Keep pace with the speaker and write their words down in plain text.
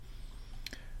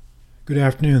Good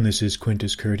afternoon, this is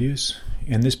Quintus Curtius,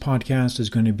 and this podcast is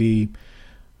going to be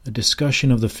a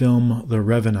discussion of the film The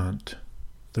Revenant,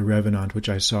 which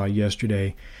I saw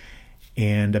yesterday,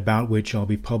 and about which I'll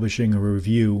be publishing a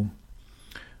review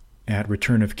at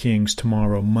Return of Kings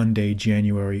tomorrow, Monday,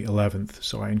 January 11th.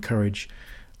 So I encourage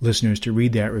listeners to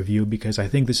read that review because I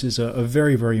think this is a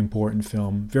very, very important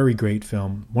film, very great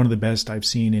film, one of the best I've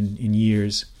seen in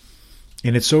years.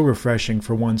 And it's so refreshing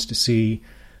for once to see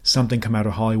something come out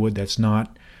of Hollywood that's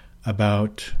not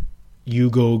about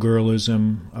you-go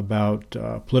girlism, about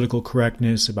political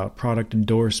correctness, about product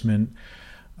endorsement,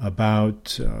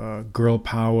 about girl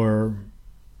power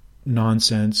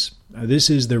nonsense. This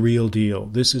is the real deal.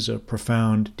 This is a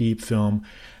profound, deep film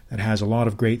that has a lot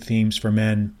of great themes for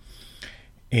men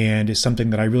and is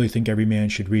something that I really think every man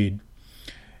should read.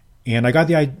 And I got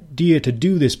the idea to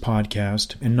do this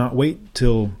podcast and not wait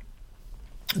till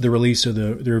the release of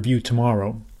the review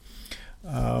tomorrow.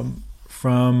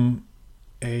 From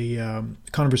a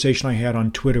conversation I had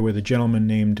on Twitter with a gentleman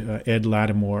named Ed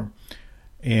Lattimore,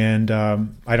 and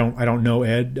I don't know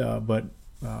Ed, but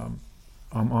I'm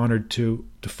honored to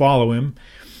follow him.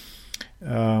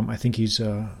 I think he's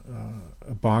a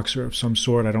boxer of some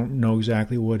sort. I don't know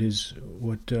exactly what his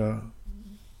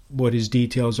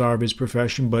details are of his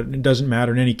profession, but it doesn't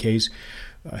matter. In any case,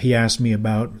 he asked me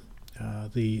about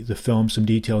the film, some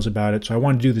details about it. So I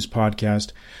wanted to do this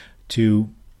podcast to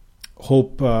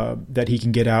hope that he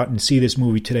can get out and see this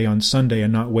movie today on Sunday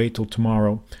and not wait till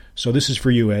tomorrow. So this is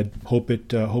for you, Ed. Hope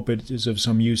it is of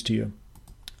some use to you.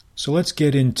 So let's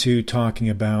get into talking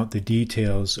about the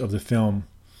details of the film.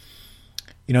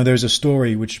 You know, there's a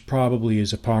story which probably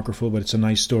is apocryphal, but it's a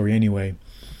nice story anyway,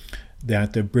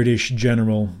 that the British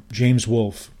general James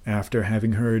Wolfe, after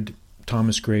having heard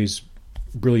Thomas Gray's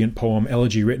brilliant poem,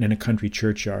 Elegy Written in a Country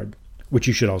Churchyard, which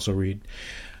you should also read,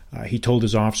 he told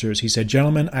his officers, he said,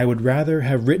 "Gentlemen, I would rather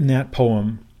have written that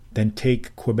poem than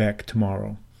take Quebec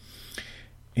tomorrow."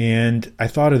 And I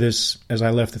thought of this as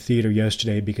I left the theater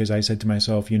yesterday because I said to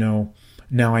myself,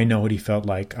 now I know what he felt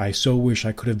like. I so wish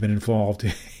I could have been involved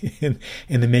in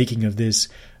the making of this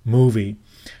movie.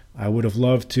 I would have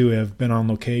loved to have been on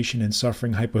location and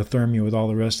suffering hypothermia with all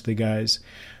the rest of the guys.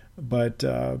 But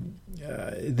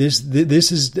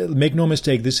this is, make no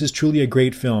mistake, this is truly a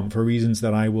great film for reasons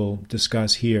that I will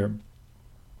discuss here.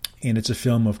 And it's a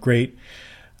film of great,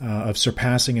 of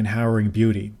surpassing and harrowing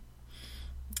beauty.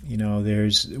 You know,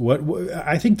 there's what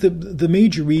I think the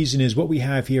major reason is what we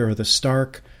have here are the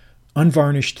stark,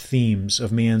 unvarnished themes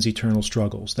of man's eternal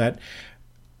struggles that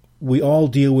we all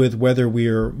deal with, whether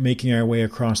we're making our way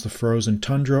across the frozen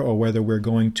tundra or whether we're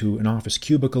going to an office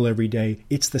cubicle every day.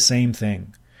 It's the same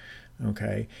thing.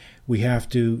 Okay, we have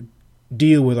to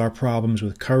deal with our problems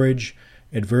with courage,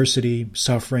 adversity,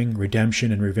 suffering,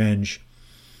 redemption, and revenge.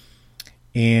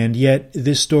 And yet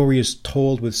this story is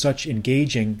told with such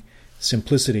engaging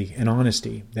simplicity and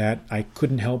honesty that I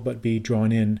couldn't help but be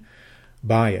drawn in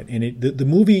by it. And the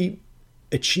movie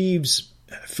achieves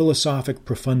philosophic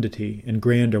profundity and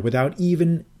grandeur without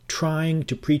even trying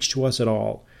to preach to us at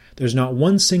all. There's not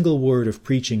one single word of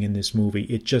preaching in this movie.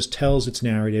 It just tells its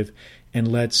narrative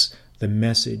and lets the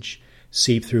message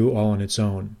seep through all on its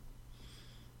own.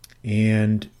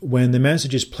 And when the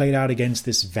message is played out against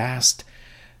this vast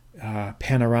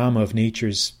panorama of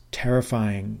nature's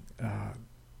terrifying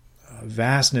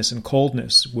vastness and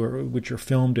coldness, which are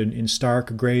filmed in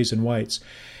stark grays and whites,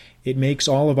 it makes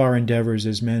all of our endeavors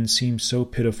as men seem so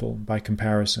pitiful by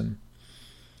comparison.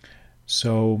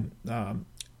 So,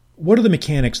 what are the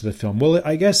mechanics of the film? Well,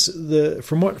 I guess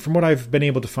from what I've been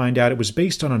able to find out, it was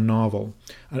based on a novel,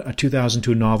 a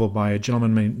 2002 novel by a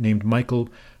gentleman named Michael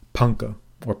Punke,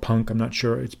 or Punk, I'm not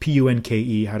sure. It's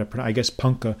Punke, I guess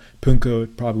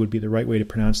Punke probably would be the right way to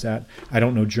pronounce that. I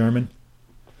don't know German.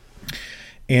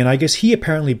 And I guess he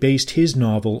apparently based his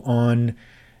novel on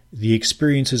the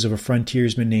experiences of a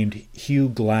frontiersman named Hugh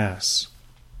Glass.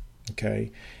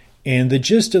 Okay. And the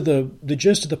gist of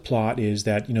the plot is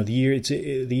that the year is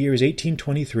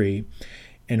 1823,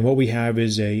 and what we have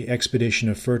is a expedition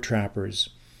of fur trappers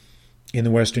in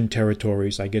the Western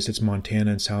Territories. I guess it's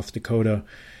Montana and South Dakota,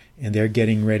 and they're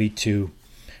getting ready to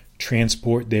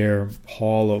transport their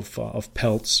haul of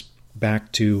pelts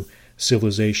back to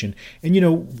civilization. And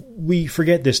we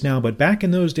forget this now, but back in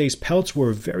those days, pelts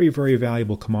were a very, very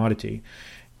valuable commodity.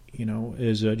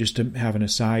 As just to have an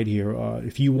aside here,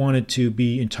 if you wanted to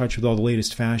be in touch with all the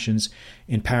latest fashions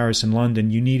in Paris and London,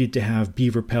 you needed to have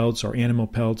beaver pelts or animal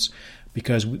pelts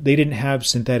because they didn't have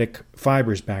synthetic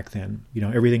fibers back then.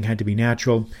 Everything had to be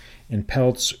natural, and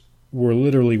pelts were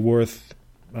literally worth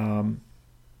a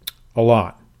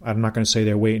lot. I'm not going to say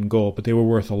their weight in gold, but they were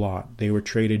worth a lot. They were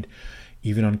traded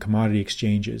even on commodity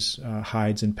exchanges,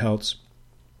 hides and pelts.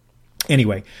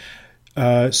 Anyway,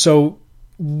 so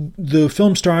the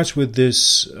film starts with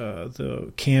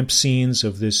the camp scenes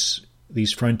of these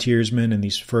frontiersmen and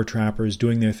these fur trappers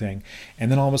doing their thing,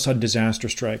 and then all of a sudden disaster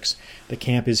strikes. The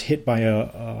camp is hit by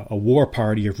a war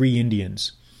party of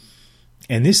Re-Indians,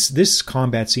 and this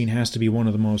combat scene has to be one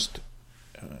of the most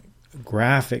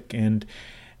graphic and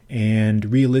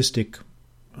realistic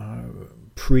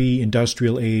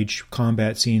pre-industrial age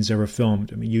combat scenes ever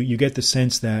filmed. I mean, you get the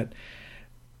sense that,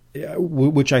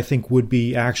 which I think would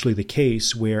be actually the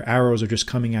case, where arrows are just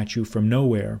coming at you from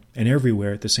nowhere and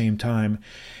everywhere at the same time,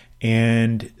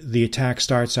 and the attack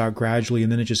starts out gradually,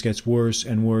 and then it just gets worse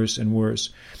and worse and worse,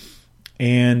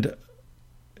 and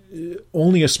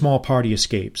only a small party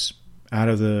escapes out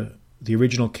of the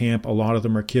original camp. A lot of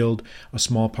them are killed. A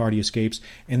small party escapes,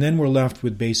 and then we're left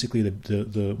with basically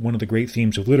the one of the great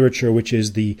themes of literature, which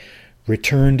is the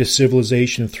return to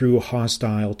civilization through a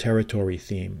hostile territory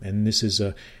theme. And this is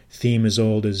a theme as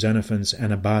old as Xenophon's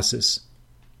Anabasis,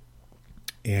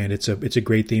 and it's a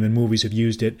great theme, and movies have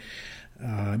used it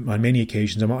on many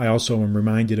occasions. I also am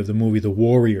reminded of the movie The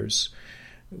Warriors,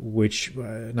 which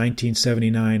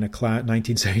 1979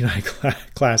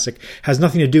 classic, has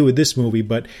nothing to do with this movie,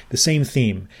 but the same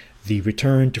theme: the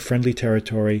return to friendly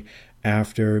territory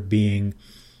after being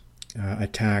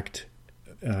attacked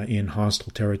in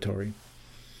hostile territory.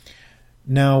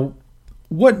 Now,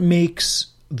 what makes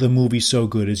the movie so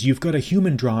good is you've got a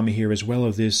human drama here as well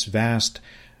as this vast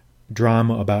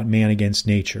drama about man against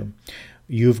nature.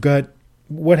 You've got,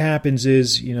 what happens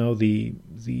is, the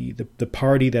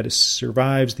party that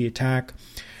survives the attack,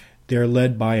 they're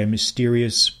led by a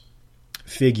mysterious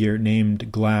figure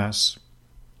named Glass.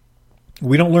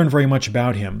 We don't learn very much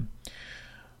about him,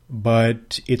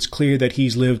 but it's clear that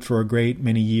he's lived for a great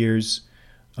many years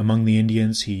among the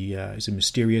Indians. He is a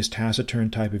mysterious, taciturn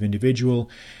type of individual.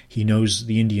 He knows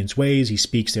the Indians' ways. He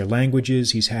speaks their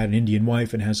languages. He's had an Indian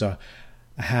wife and has a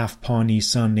half Pawnee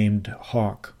son named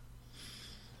Hawk.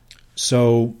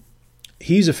 So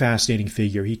he's a fascinating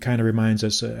figure. He kind of reminds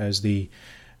us as it's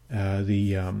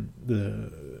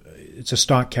a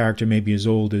stock character, maybe as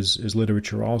old as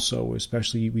literature also.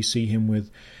 Especially we see him with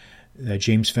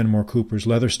James Fenimore Cooper's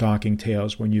Leatherstocking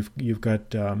Tales, when you've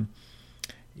got the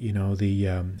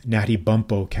Natty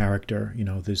Bumppo character.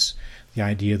 The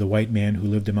idea of the white man who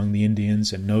lived among the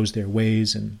Indians and knows their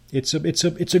ways, and it's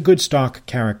a good stock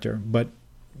character. But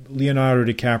Leonardo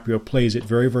DiCaprio plays it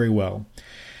very, very well.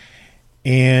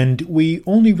 And we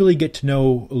only really get to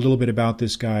know a little bit about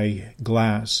this guy,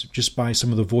 Glass, just by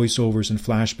some of the voiceovers and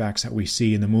flashbacks that we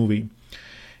see in the movie,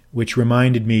 which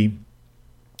reminded me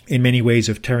in many ways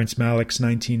of Terrence Malick's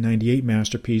 1998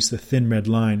 masterpiece, The Thin Red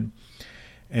Line.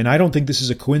 And I don't think this is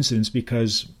a coincidence,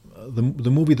 because the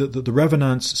movie, the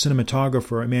Revenant's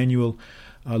cinematographer, Emmanuel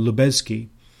Lubezki,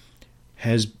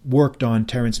 has worked on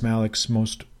Terrence Malick's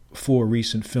most 4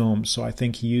 recent films, so I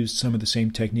think he used some of the same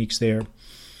techniques there.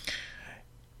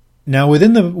 Now,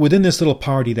 within this little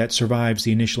party that survives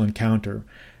the initial encounter,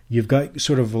 you've got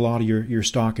sort of a lot of your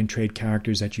stock and trade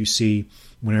characters that you see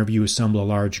whenever you assemble a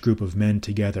large group of men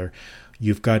together.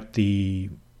 You've got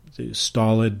the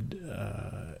stolid,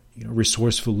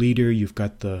 resourceful leader. You've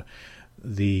got the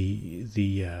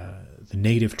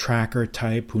native tracker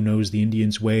type who knows the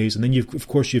Indians' ways, and then you've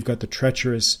got the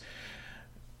treacherous,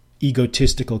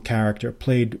 egotistical character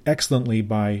played excellently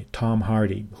by Tom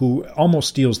Hardy, who almost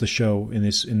steals the show in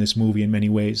this movie in many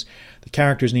ways. The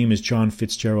character's name is John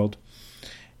Fitzgerald,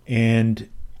 and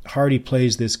Hardy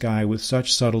plays this guy with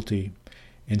such subtlety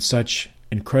and such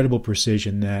incredible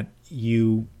precision that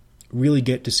you really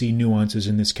get to see nuances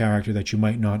in this character that you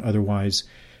might not otherwise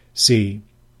see.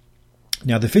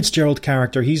 Now, the Fitzgerald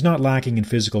character, he's not lacking in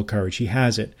physical courage. He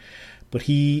has it. But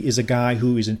he is a guy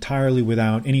who is entirely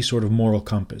without any sort of moral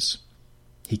compass.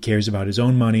 He cares about his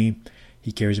own money,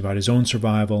 he cares about his own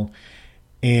survival,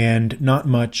 and not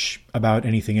much about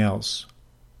anything else.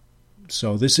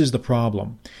 So this is the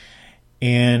problem.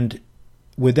 And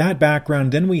with that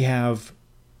background, then we have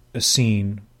a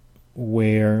scene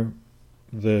where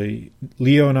the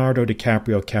Leonardo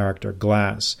DiCaprio character,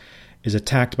 Glass, is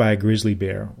attacked by a grizzly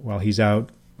bear while he's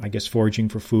out, I guess, foraging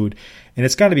for food. And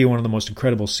it's got to be one of the most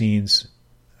incredible scenes,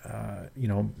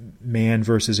 man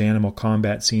versus animal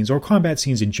combat scenes, or combat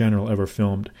scenes in general, ever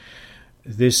filmed.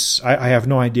 This, I have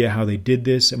no idea how they did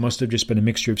this. It must have just been a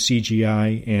mixture of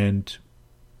CGI and,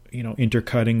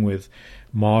 intercutting with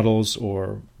models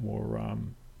or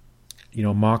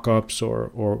mock-ups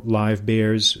or live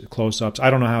bears, close-ups. I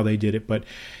don't know how they did it, but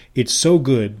it's so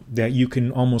good that you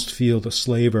can almost feel the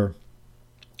slaver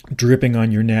dripping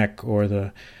on your neck, or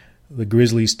the the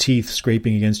grizzly's teeth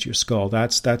scraping against your skull.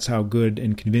 That's how good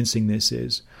and convincing this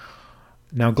is.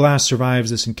 Now, Glass survives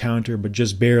this encounter, but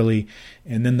just barely,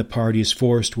 and then the party is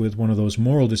forced with one of those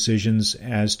moral decisions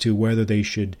as to whether they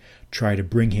should try to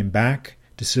bring him back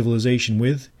to civilization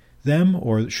with them,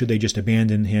 or should they just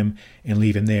abandon him and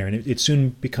leave him there. And it soon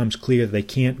becomes clear that they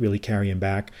can't really carry him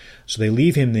back, so they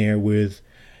leave him there with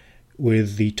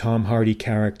the Tom Hardy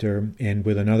character and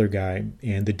with another guy.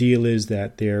 And the deal is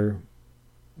that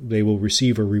they will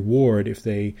receive a reward if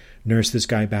they nurse this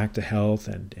guy back to health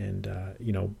and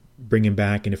bring him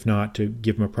back, and if not, to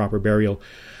give him a proper burial.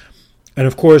 And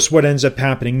of course, what ends up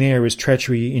happening there is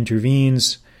treachery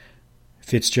intervenes.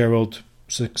 Fitzgerald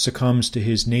succumbs to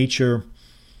his nature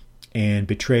and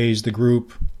betrays the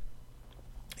group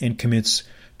and commits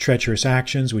treacherous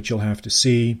actions, which you'll have to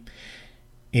see.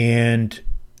 And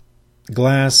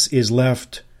Glass is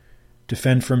left to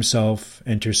fend for himself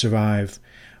and to survive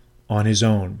on his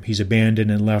own. He's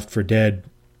abandoned and left for dead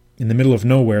in the middle of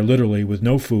nowhere, literally, with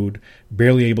no food,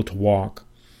 barely able to walk.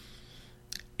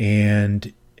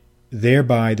 And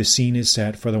thereby the scene is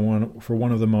set for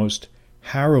one of the most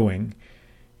harrowing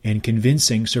and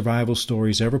convincing survival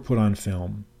stories ever put on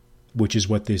film, which is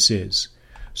what this is.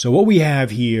 So what we have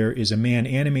here is a man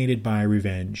animated by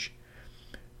revenge,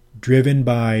 driven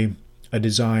by a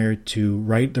desire to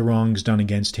right the wrongs done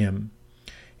against him.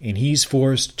 And he's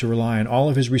forced to rely on all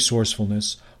of his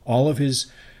resourcefulness, all of his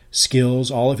skills,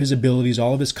 all of his abilities,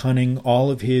 all of his cunning, all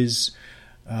of his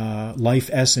life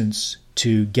essence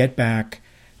to get back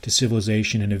to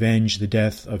civilization and avenge the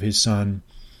death of his son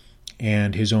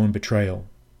and his own betrayal.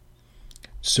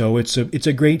 So it's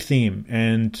a great theme,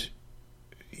 and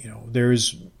there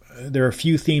are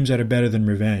few themes that are better than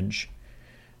revenge.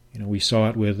 We saw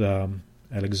it with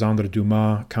Alexandre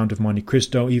Dumas, Count of Monte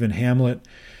Cristo, even Hamlet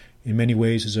in many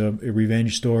ways is a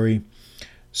revenge story.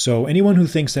 So anyone who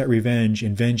thinks that revenge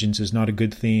and vengeance is not a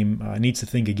good theme needs to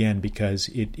think again, because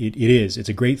it is. It's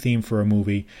a great theme for a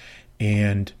movie,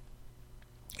 and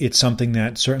it's something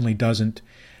that certainly doesn't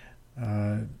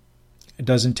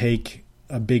take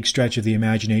a big stretch of the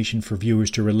imagination for viewers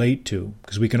to relate to,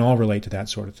 because we can all relate to that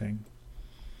sort of thing.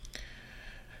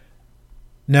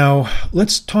 Now,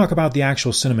 let's talk about the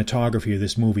actual cinematography of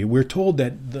this movie. We're told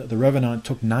that The Revenant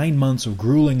took 9 months of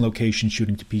grueling location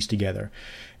shooting to piece together.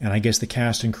 And I guess the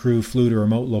cast and crew flew to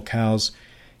remote locales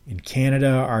in Canada,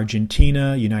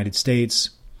 Argentina, United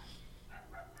States.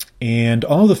 And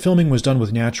all the filming was done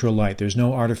with natural light. There's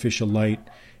no artificial light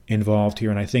involved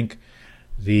here. And I think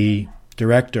the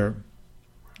director,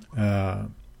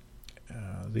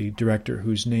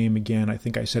 whose name, again, I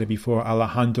think I said it before,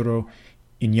 Alejandro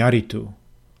Iñárritu.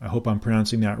 I hope I'm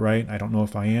pronouncing that right. I don't know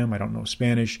if I am. I don't know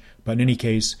Spanish. But in any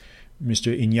case,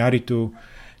 Mr. Iñárritu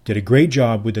did a great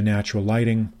job with the natural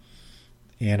lighting.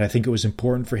 And I think it was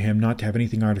important for him not to have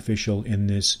anything artificial in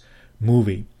this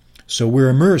movie. So we're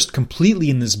immersed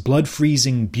completely in this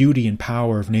blood-freezing beauty and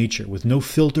power of nature, with no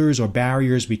filters or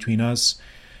barriers between us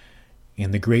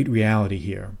and the great reality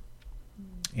here.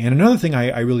 And another thing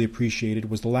I really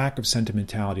appreciated was the lack of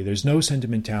sentimentality. There's no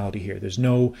sentimentality here. There's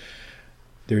no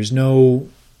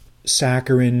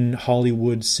saccharine,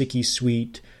 Hollywood, sicky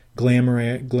sweet,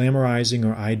 glamorizing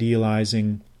or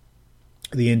idealizing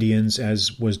the Indians,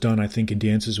 as was done, I think, in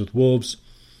Dances with Wolves.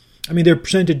 I mean,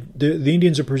 the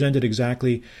Indians are presented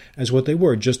exactly as what they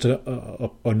were, just a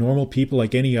normal people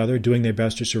like any other, doing their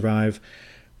best to survive,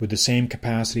 with the same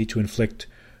capacity to inflict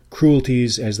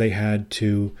cruelties as they had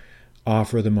to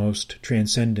offer the most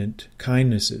transcendent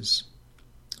kindnesses.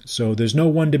 So there's no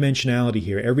one-dimensionality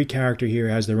here. Every character here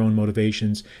has their own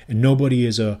motivations, and nobody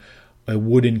is a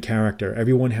wooden character.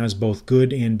 Everyone has both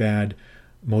good and bad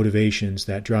motivations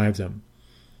that drive them.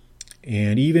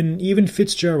 And even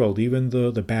Fitzgerald, even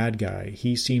the bad guy,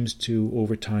 he seems to,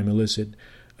 over time, elicit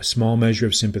a small measure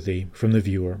of sympathy from the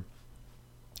viewer,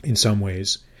 in some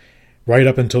ways, right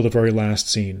up until the very last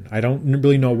scene. I don't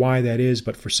really know why that is,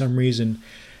 but for some reason,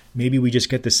 maybe we just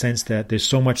get the sense that there's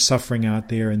so much suffering out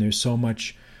there, and there's so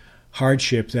much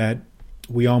hardship that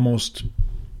we almost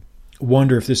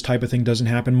wonder if this type of thing doesn't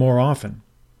happen more often.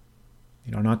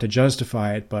 Not to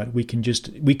justify it, but we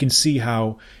can see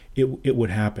how it would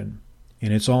happen.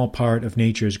 And it's all part of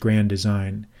nature's grand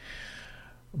design.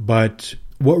 But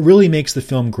what really makes the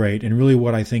film great, and really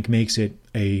what I think makes it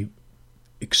a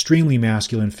extremely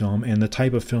masculine film, and the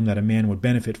type of film that a man would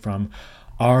benefit from,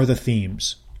 are the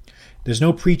themes. There's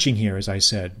no preaching here, as I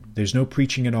said. There's no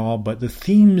preaching at all, but the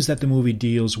themes that the movie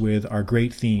deals with are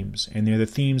great themes, and they're the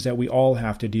themes that we all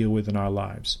have to deal with in our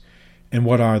lives. And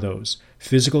what are those?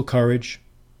 Physical courage,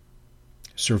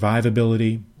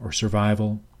 survivability or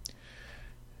survival,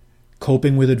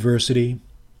 coping with adversity,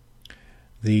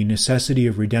 the necessity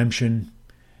of redemption,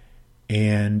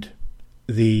 and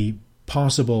the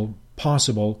possible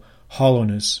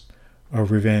hollowness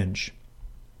of revenge.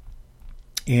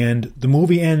 And the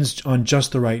movie ends on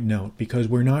just the right note, because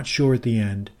we're not sure at the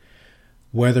end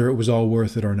whether it was all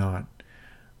worth it or not.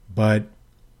 But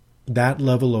that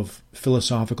level of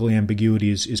philosophical ambiguity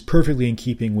is perfectly in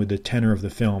keeping with the tenor of the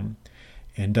film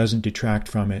and doesn't detract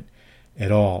from it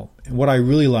at all. And what I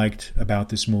really liked about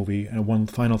this movie, and one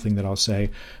final thing that I'll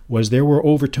say, was there were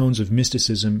overtones of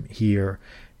mysticism here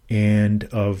and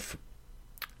of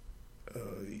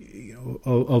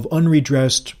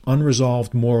unredressed,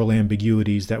 unresolved moral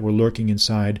ambiguities that were lurking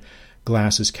inside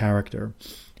Glass's character.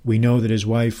 We know that his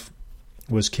wife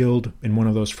was killed in one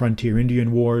of those frontier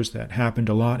Indian wars that happened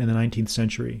a lot in the 19th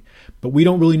century. But we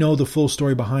don't really know the full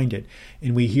story behind it,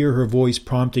 and we hear her voice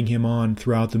prompting him on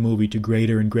throughout the movie to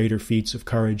greater and greater feats of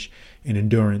courage and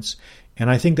endurance. And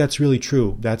I think that's really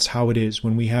true. That's how it is.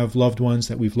 When we have loved ones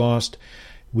that we've lost,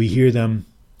 we hear them,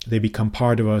 they become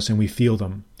part of us, and we feel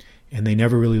them. And they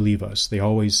never really leave us. They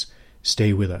always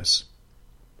stay with us.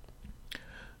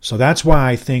 So that's why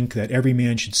I think that every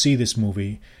man should see this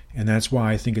movie, and that's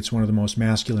why I think it's one of the most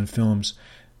masculine films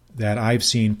that I've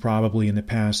seen probably in the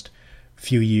past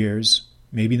few years,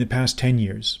 maybe in the past 10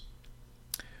 years.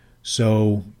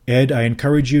 So, Ed, I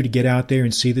encourage you to get out there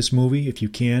and see this movie if you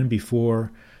can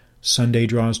before Sunday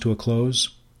draws to a close.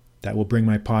 That will bring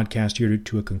my podcast here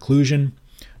to a conclusion.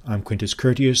 I'm Quintus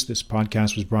Curtius. This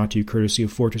podcast was brought to you courtesy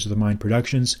of Fortress of the Mind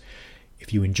Productions.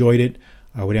 If you enjoyed it,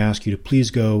 I would ask you to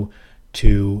please go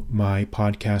to my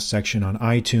podcast section on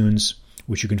iTunes,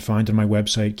 which you can find on my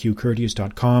website,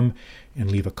 qcurtius.com, and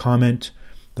leave a comment.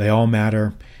 They all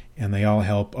matter, and they all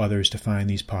help others to find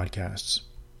these podcasts.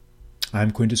 I'm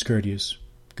Quintus Curtius.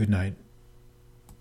 Good night.